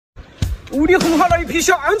屋里烘好了一批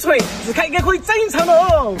小鹌鹑，自开应该可以整一场了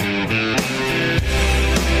哦。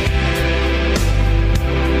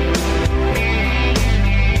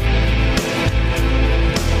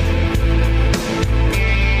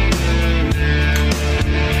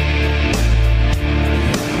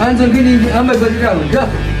鹌鹑给你安排过这条路子。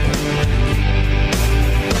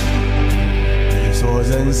说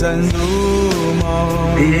人生如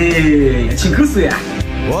梦，哎，清口水啊！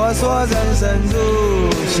我说人生如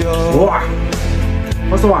秀，哇，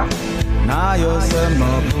好爽啊！哪有什么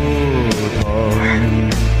不同？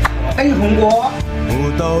等红锅，不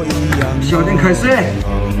都一样？小点开水，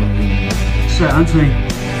吃鹌鹑。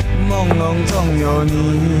梦中总有你，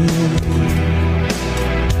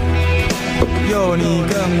有你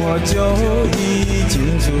跟我就已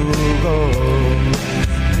经足够。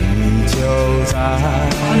你就在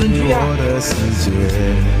我的世界，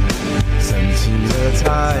升起了彩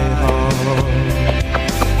虹。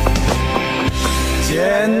简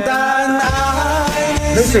单爱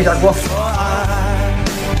你，冷水下锅，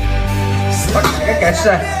把这个盖起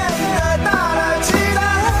来。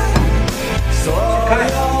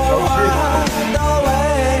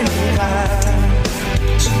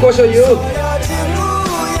过小油，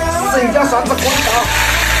试一下啥子广告。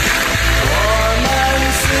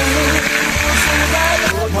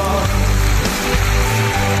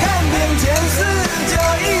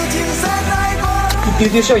一丢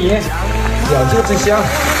丢小盐，料酒真香。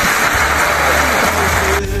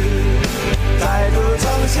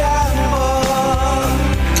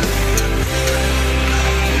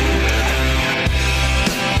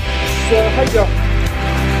是海椒。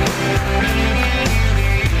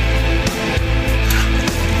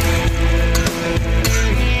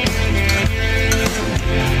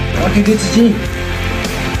我丢丢纸巾，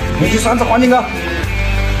那就扇子放进去。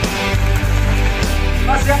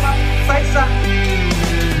把香吧，塞上。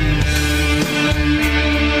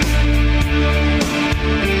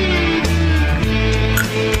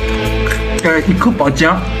这一口爆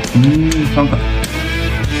浆，爽快。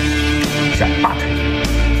下大腿。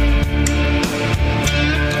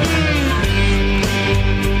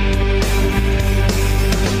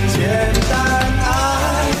简单爱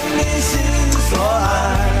你心所爱，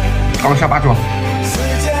炒下巴脚。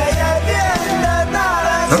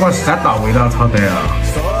这个是三到位了，炒得啊！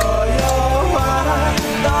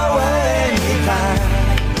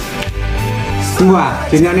师傅啊，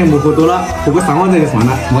这2年没喝多了，喝个3碗这就算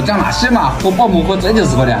了。莫讲那些嘛，喝饱没喝这就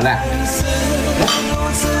是个靓男。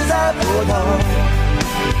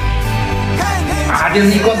那就是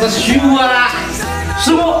一个是虚啊，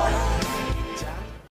师傅。